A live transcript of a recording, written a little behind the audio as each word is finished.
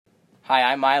Hi,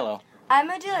 I'm Milo. I'm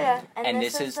Adelia, and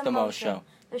this is the Mo Show.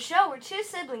 The show where two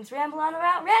siblings ramble on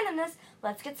about randomness.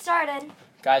 Let's get started.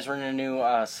 Guys, we're in a new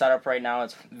setup right now.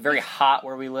 It's very hot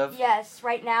where we live. Yes,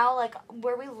 right now, like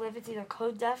where we live, it's either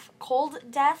cold death,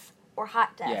 or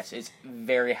hot death. Yes, it's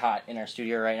very hot in our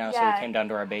studio right now, so we came down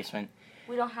to our basement.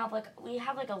 We have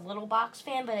a little box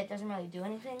fan, but it doesn't really do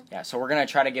anything. Yeah, so we're gonna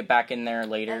try to get back in there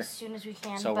later As soon as we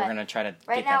can. So we're gonna try to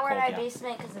right get now that we're cold in our down.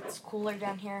 basement because it's cooler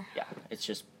down here. Yeah, it's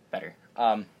just better. We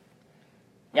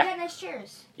got nice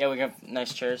chairs. Yeah, we got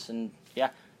nice chairs, and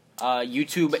yeah,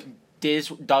 YouTube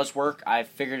does work. I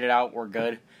figured it out. We're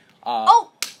good. I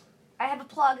have a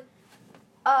plug.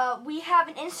 We have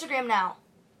an Instagram now.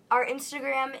 Our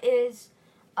Instagram is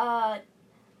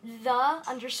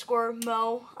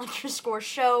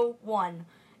 _Mo_show1.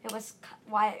 It was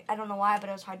I don't know why, but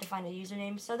it was hard to find a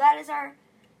username. So that is our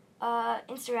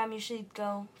Instagram. You should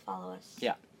go follow us.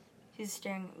 Yeah. He's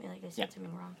staring at me like I said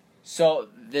something wrong. So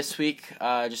this week,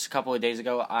 just a couple of days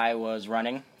ago, I was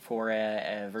running for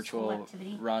a virtual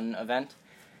run event,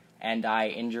 and I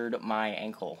injured my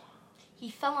ankle.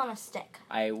 He fell on a stick.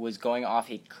 I was going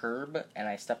off a curb, and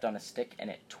I stepped on a stick,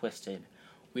 and it twisted.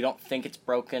 We don't think it's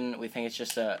broken. We think it's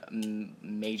just a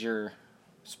major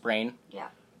sprain. Yeah.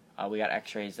 We got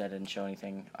x-rays that didn't show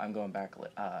anything. I'm going back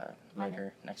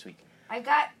later next week. I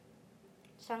got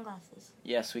sunglasses.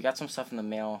 Yes, we got some stuff in the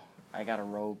mail. I got a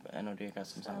robe, and Odea got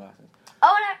some sunglasses.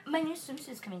 Oh, and my new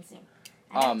swimsuit's coming soon.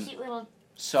 I have a cute little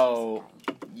So,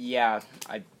 yeah,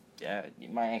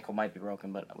 my ankle might be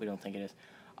broken, but we don't think it is.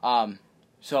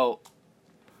 So,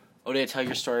 Odea, tell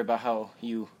your story about how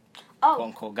you,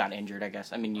 quote-unquote, got injured, I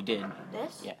guess. I mean, you did.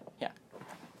 This? Yeah.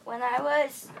 When I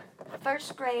was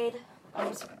first grade,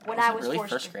 first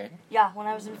grade? Yeah, when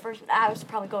I was in first, I was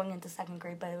probably going into second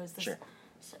grade, but it was this. Sure.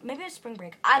 Maybe it was spring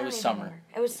break. I don't even summer. remember.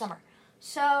 It was summer.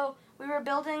 So we were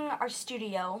building our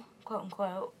studio, quote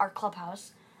unquote, our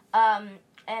clubhouse, and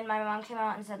my mom came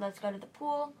out and said, "Let's go to the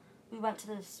pool." We went to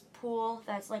this pool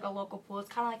that's like a local pool. It's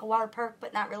kind of like a water park,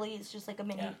 but not really. It's just like a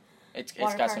mini. Yeah. It's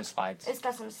water got park. some slides. It's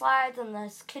got some slides and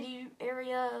this kiddie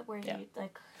area where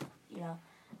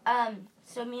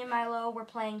So me and Milo were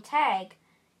playing tag,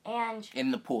 and in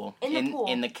the pool.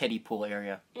 In the kiddie pool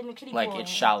area. In the kiddie pool. Like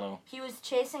it's shallow. He was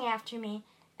chasing after me,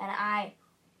 and I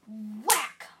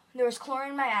whack. There was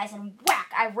chlorine in my eyes, and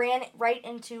whack. I ran right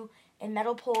into a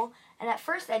metal pole, and at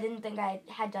first I didn't think I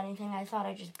had done anything. I thought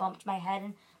I just bumped my head,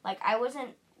 and I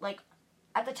wasn't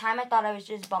at the time I thought I was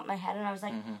just bumped my head, and I was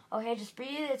like, okay, just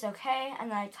breathe, it's okay.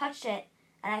 And then I touched it,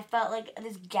 and I felt like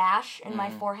this gash in my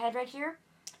forehead right here.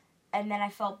 And then I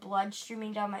felt blood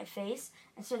streaming down my face.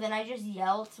 And so then I just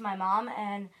yelled to my mom.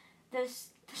 And the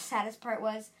saddest part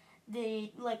was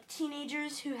the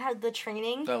teenagers who had the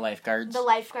training. The lifeguards.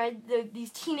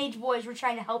 These teenage boys were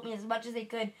trying to help me as much as they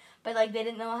could. But they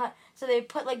didn't know how. So they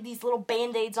put these little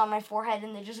Band-Aids on my forehead.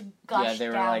 And they just gushed down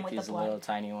with the blood. Yeah, they were these little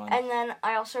tiny ones. And then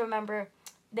I also remember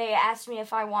they asked me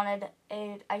if I wanted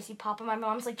an icy pop. And my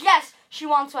mom's like, yes, she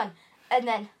wants one. And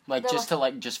then just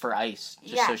for ice,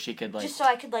 so she could just so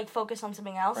I could focus on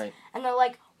something else. Right. And they're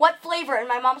like, "What flavor?" And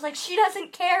my mom's like, "She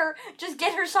doesn't care. Just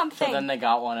get her something." So then they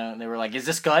got one, and they were like, "Is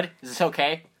this good? Is this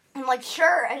okay?" I'm like,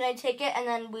 "Sure." And I take it, and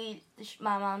then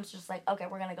my mom's just like, "Okay,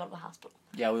 we're gonna go to the hospital."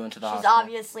 Yeah, we went to the hospital. She's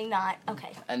obviously not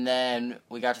okay. And then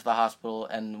we got to the hospital,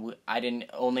 and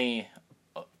only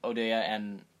Odea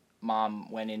and Mom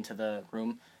went into the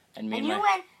room, and me and you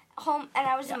went home, and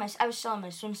I was still in my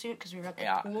swimsuit because we were at the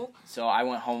pool. So I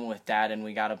went home with Dad, and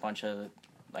we got a bunch of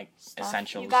stuff.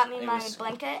 Essentials. You got me my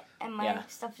blanket and my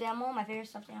stuffed animal, my favorite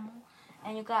stuffed animal,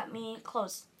 and you got me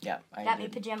clothes. Yeah, I got me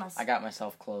pajamas. I got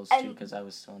myself clothes too because I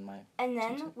was still in my. And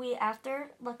then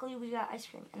luckily we got ice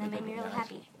cream, and that made me really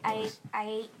happy. I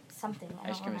ate something.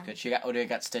 Ice cream was good. Odea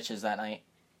got stitches that night.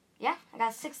 Yeah, I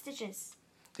got 6 stitches.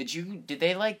 Did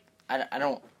they I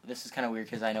don't. This is kind of weird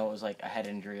because I know it was a head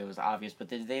injury. It was obvious, but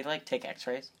did they take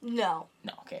X-rays? No.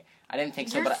 No. Okay. I didn't think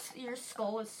so. But your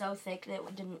skull was so thick that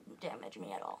it didn't damage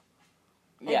me at all.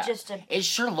 Yeah. It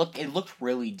sure looked. It looked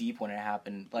really deep when it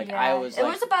happened. I was. It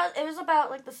was about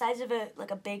the size of a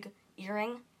big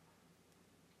earring.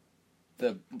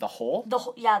 The hole.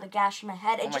 The gash in my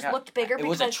head. It just looked bigger. It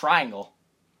was a triangle.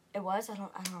 It was. I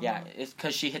don't know. Yeah, it's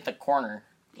because she hit the corner.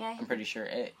 Yeah. I'm pretty sure.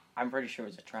 I'm pretty sure it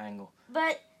was a triangle.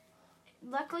 But.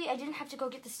 Luckily, I didn't have to go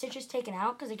get the stitches taken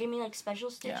out because they gave me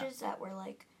special stitches that were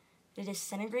they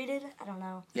disintegrated. I don't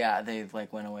know. Yeah, they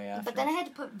went away after. But then I had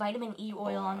to put vitamin E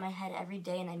oil on my head every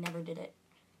day, and I never did it.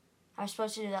 I was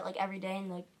supposed to do that every day,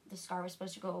 and the scar was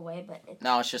supposed to go away, but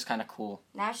now it's just kind of cool.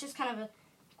 Now it's just kind of a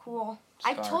cool.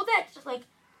 Scar. I told that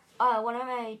one of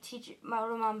my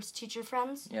mom's teacher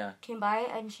friends Yeah. came by,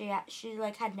 and she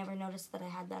like had never noticed that I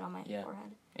had that on my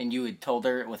forehead. And you had told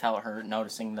her without her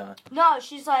noticing the... No,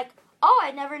 she's like, oh,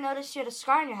 I never noticed you had a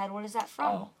scar on your head. What is that from?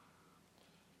 Oh.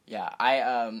 Yeah,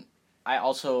 I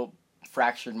also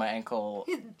fractured my ankle.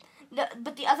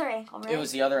 But the other ankle, right? It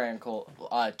was the other ankle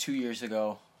 2 years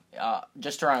ago,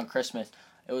 just around Christmas.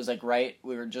 It was like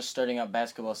we were just starting up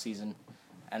basketball season,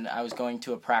 and I was going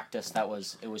to a practice it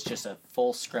was just a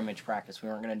full scrimmage practice. We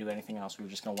weren't going to do anything else. We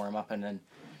were just going to warm up and then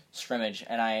scrimmage.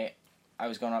 And I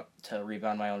was going up to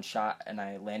rebound my own shot, and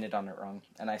I landed on it wrong.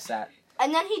 And I sat.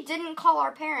 And then he didn't call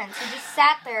our parents. He just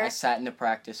sat there. I sat into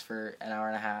practice for an hour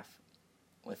and a half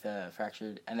with a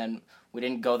fractured. And then we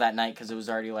didn't go that night because it was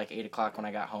already like 8 o'clock when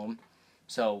I got home.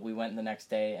 So we went the next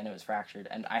day, and it was fractured.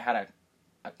 And I had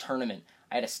a tournament.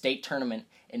 I had a state tournament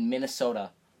in Minnesota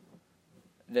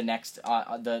the next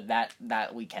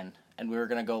that weekend, and we were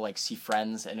gonna go like see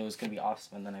friends, and it was gonna be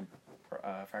awesome. And then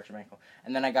I fractured my ankle,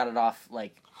 and then I got it off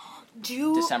like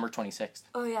December 26th.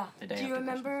 Oh yeah. The day. Do you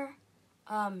remember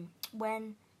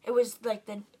when it was like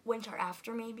the winter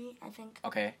after, maybe, I think?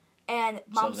 Okay. And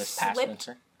Mom so this past slipped.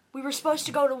 Winter? We were supposed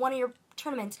to go to one of your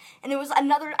tournaments, and it was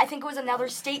another. I think it was another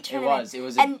state tournament. It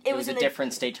was a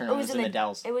different state tournament. It was in the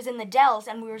Dells. It was in the Dells,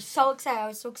 and we were so excited. I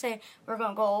was so excited. We were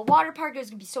gonna go to a water park. It was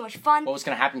gonna be so much fun. What was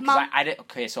gonna happen? Because I did.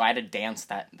 Okay, so I had a dance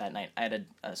that night. I had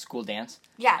a school dance.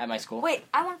 Yeah. At my school. Wait,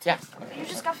 I want to. Yeah. Okay. You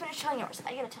just got finished telling yours.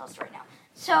 I gotta tell a story now.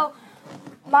 So,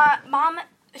 my mom.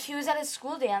 He was at his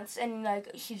school dance, and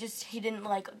like he didn't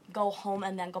like go home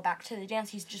and then go back to the dance.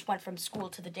 He just went from school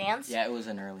to the dance. Yeah, it was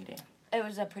an early dance. It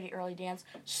was a pretty early dance.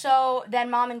 So then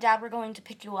Mom and Dad were going to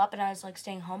pick you up, and I was like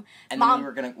staying home. And then we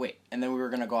were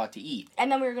gonna go out to eat.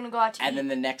 And then we were gonna go out to eat. And then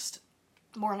the next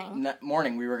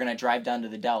morning we were gonna drive down to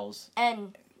the Dells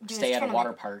and stay at a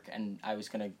water park, and I was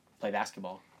gonna play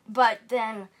basketball. But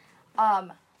then,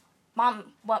 Mom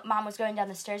was going down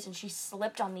the stairs, and she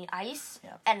slipped on the ice,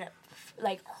 and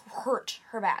like hurt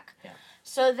her back. Yeah.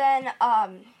 So then,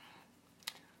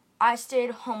 I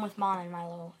stayed home with Mom, and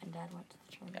Milo and Dad went to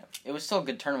the tournament. Yeah. It was still a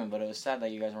good tournament, but it was sad that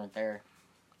you guys weren't there.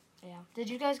 Yeah. Did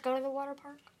you guys go to the water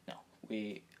park? No.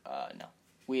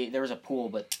 There was a pool,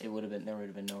 but there would have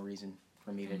been no reason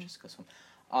for me to just go swim.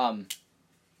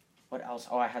 What else?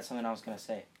 Oh, I had something I was gonna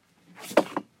say.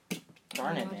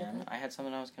 Darn it, man! I had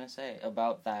something I was gonna say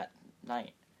about that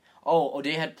night. Oh,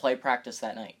 they had play practice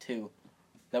that night too.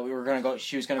 That we were gonna go.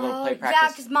 She was gonna go to play practice. Yeah,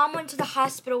 because Mom went to the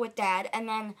hospital with Dad, and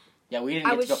then. Yeah, we didn't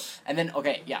get to go. And then,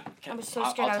 okay, yeah. I was so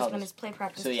scared I was going to miss play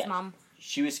practice with Mom.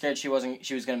 She was scared she was going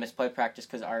to miss play practice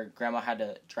because our grandma had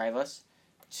to drive us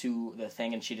to the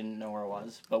thing, and she didn't know where it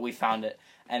was. But we found it.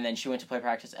 And then she went to play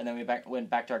practice, and then we went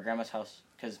back to our grandma's house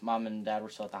because Mom and Dad were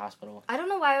still at the hospital. I don't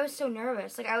know why I was so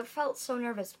nervous. Like, I felt so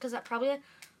nervous because that probably...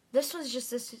 This was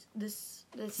just this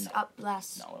up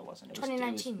last... No, it wasn't.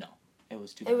 2019. It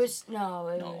was 2000. It was... No,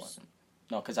 it wasn't.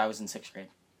 No, because I was in 6th grade.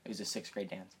 It was a 6th grade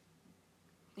dance.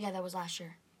 Yeah, that was last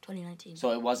year, 2019.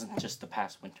 So it wasn't just the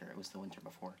past winter; it was the winter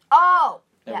before. Oh,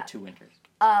 there were 2 winters.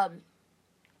 Are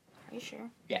you sure?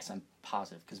 Yes, I'm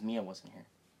positive because Mia wasn't here.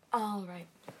 Oh right.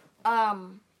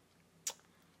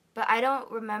 But I don't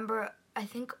remember. I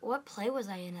think what play was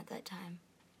I in at that time?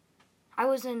 I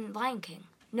was in Lion King.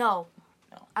 No.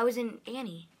 I was in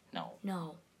Annie.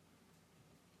 No.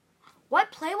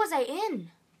 What play was I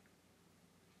in?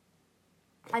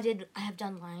 I have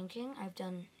done Lion King, I've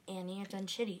done Annie, I've done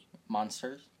Shitty.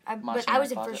 Monsters? But I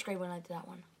was in 1st grade when I did that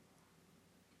one.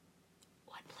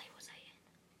 What play was I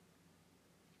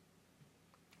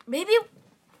in? Maybe...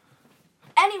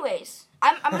 Anyways,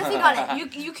 I'm gonna think on it.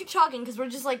 You keep talking, because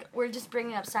we're just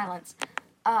bringing up silence.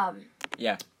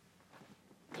 Yeah.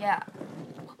 Yeah.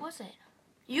 What was it?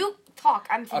 You talk,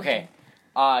 I'm thinking. Okay.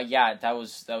 Yeah, that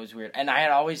was weird. And I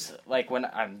had always, like, when...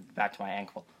 I'm back to my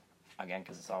ankle. Again,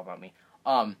 because it's all about me.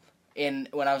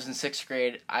 When I was in 6th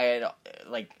grade, I had,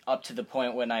 like, up to the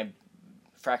point when I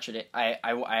fractured it, I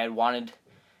had wanted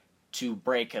to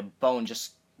break a bone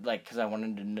just, like, because I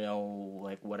wanted to know,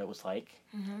 like, what it was like.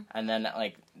 Mm-hmm. And then,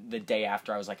 like, the day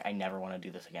after, I was like, I never want to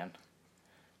do this again.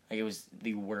 Like, it was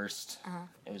the worst.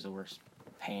 It was the worst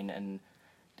pain and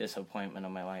disappointment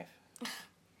of my life.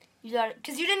 You got it,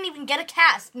 because you didn't even get a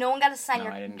cast. No one got to sign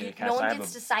your... I didn't get a cast. No one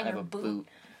gets to sign your boot.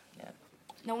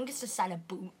 No one gets to sign a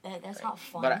boot. That's not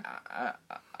fun. But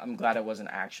I'm glad it wasn't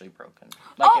actually broken.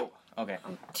 Like okay.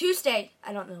 Tuesday.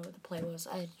 I don't know what the play was.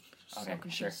 I was so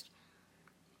confused. Sure.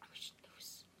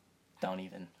 Don't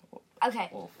even. Okay.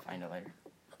 We'll find it later.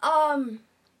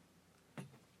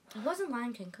 It wasn't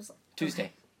Lion King because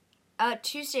Tuesday.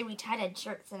 Tuesday we tied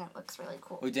shirts and it looks really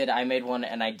cool. We did. I made one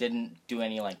and I didn't do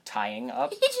any like tying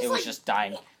up. It was just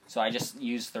dyeing. So I just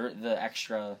used the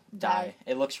extra dye.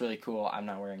 It looks really cool. I'm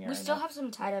not wearing it We still have some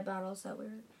tie-dye bottles that we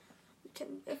can,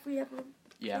 if we ever...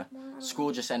 Yeah.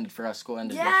 School just ended for us. School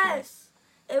ended Yes!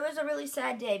 It was a really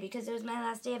sad day because it was my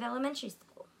last day of elementary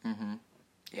school. Mm-hmm.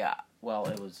 Yeah. Well,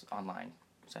 it was online,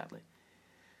 sadly.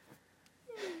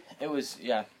 It was,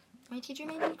 yeah. My teacher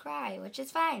made me cry, which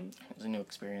is fine. It was a new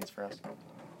experience for us.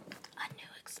 A new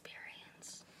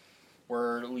experience.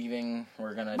 We're leaving.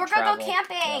 We're gonna go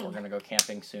camping. Yeah, we're gonna go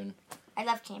camping soon. I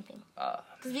love camping.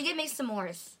 Because we can make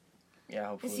s'mores. Yeah,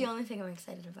 hopefully. It's the only thing I'm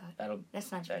excited about.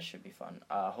 That's not true. That should be fun.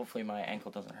 Hopefully my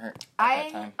ankle doesn't hurt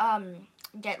at that time.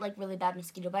 Get like really bad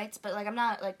mosquito bites, but like I'm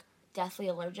not like deathly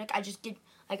allergic. I just get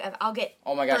like I'll get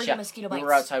oh my gosh, 30 yeah. mosquito bites. We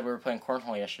were outside. We were playing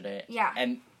cornhole yesterday. Yeah.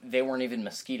 And they weren't even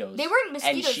mosquitoes. They weren't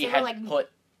mosquitoes. And she had put.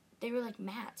 They were like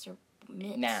mats or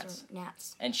gnats. Or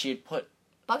gnats. And she had put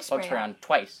bug spray on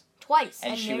twice.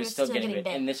 And she was still getting bit.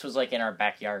 And this was like in our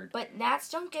backyard. But gnats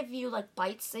don't give you like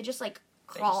bites. They just like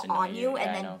crawl on you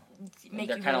and then make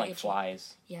they're you kind of really like itchy.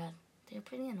 Flies. Yeah, they're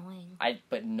pretty annoying.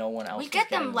 But no one else. We get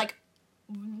them like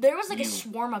there was like a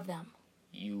swarm of them.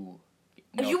 You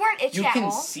weren't itchy at all. You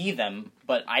can see them,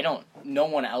 but I don't. No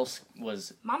one else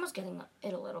was. Mom was getting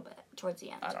it a little bit towards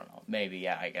the end. I don't know. Maybe,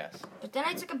 yeah, I guess. But then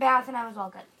I took a bath and I was all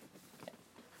good.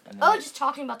 Just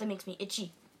talking about them makes me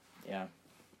itchy. Yeah.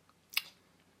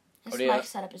 This mic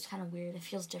setup is kind of weird. It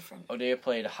feels different. Odea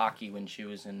played hockey when she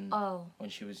was when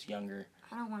she was younger.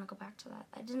 I don't want to go back to that.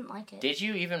 I didn't like it. Did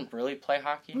you even really play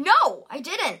hockey? No, I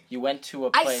didn't. You went to a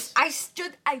place.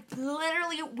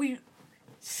 We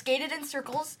skated in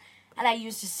circles, and I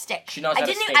used a stick. She knows how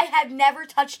to skate. I have never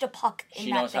touched a puck in that thing.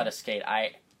 She knows how to skate.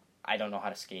 I don't know how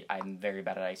to skate. I'm very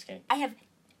bad at ice skating.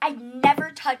 I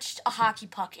never touched a hockey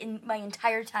puck in my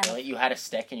entire time. Really? You had a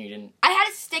stick and you didn't? I had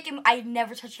a stick and I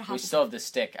never touched a hockey puck. We still have the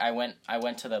stick. I went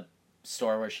to the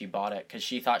store where she bought it because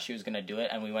she thought she was going to do it,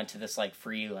 and we went to this like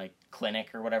free like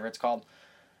clinic or whatever it's called,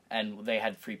 and they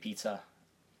had free pizza.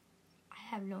 I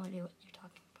have no idea what you're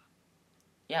talking about.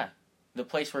 Yeah. The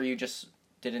place where you just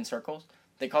did in circles.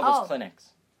 They call those clinics.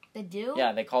 They do?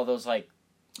 Yeah, they call those like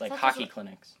hockey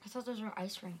clinics. I thought those were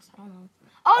ice rinks. I don't know.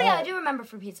 Oh, yeah, I do remember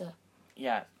free pizza.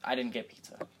 Yeah, I didn't get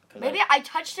pizza. Maybe I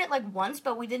touched it like once,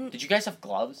 but we didn't. Did you guys have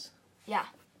gloves? Yeah.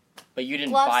 But you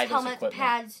didn't buy those helmets, equipment.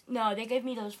 pads. No, they gave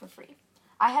me those for free.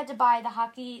 I had to buy the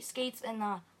hockey skates and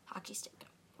the hockey stick.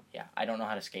 Yeah, I don't know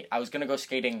how to skate. I was going to go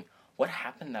skating. What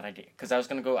happened that I did? Because I was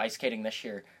going to go ice skating this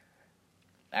year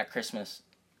at Christmas,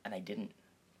 and I didn't.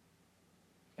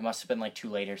 It must have been like too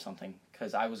late or something.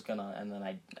 Because I was going to, and then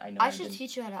I should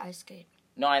teach you how to ice skate.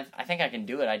 No, I think I can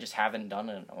do it. I just haven't done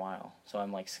it in a while. So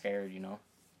I'm like scared, you know.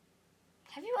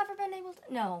 Have you ever been able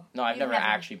to? No. No, I've never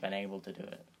actually been able to do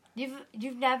it.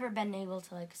 You've never been able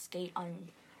to like skate on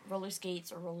roller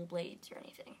skates or rollerblades or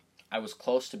anything. I was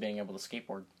close to being able to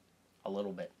skateboard a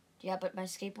little bit. Yeah, but my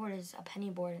skateboard is a penny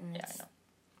board, and I know.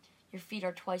 Your feet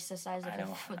are twice the size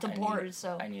of the board,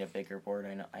 so I need a bigger board.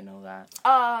 I know that.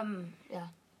 Yeah.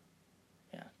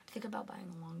 Yeah. I think about buying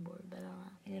a longboard, but I don't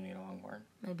know. You're gonna get a longboard?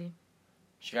 Maybe.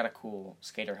 She got a cool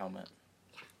skater helmet.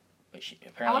 Yeah. But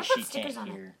apparently she can't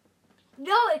hear.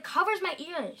 No, it covers my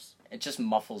ears. It just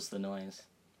muffles the noise.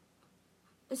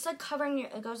 It's like covering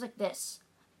it goes like this.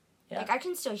 Yeah. Like I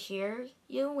can still hear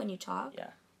you when you talk.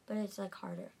 Yeah. But it's like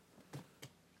harder.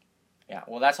 Yeah,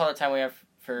 well that's all the time we have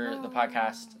for the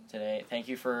podcast today. Thank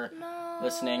you for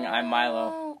listening. I'm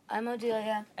Milo. I'm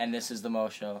Odelia. And this is The Mo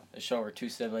Show, the show where two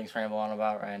siblings ramble on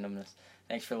about randomness.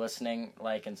 Thanks for listening,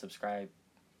 like, and subscribe.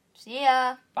 See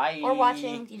ya. Bye. Or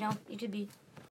watching, you know, you could be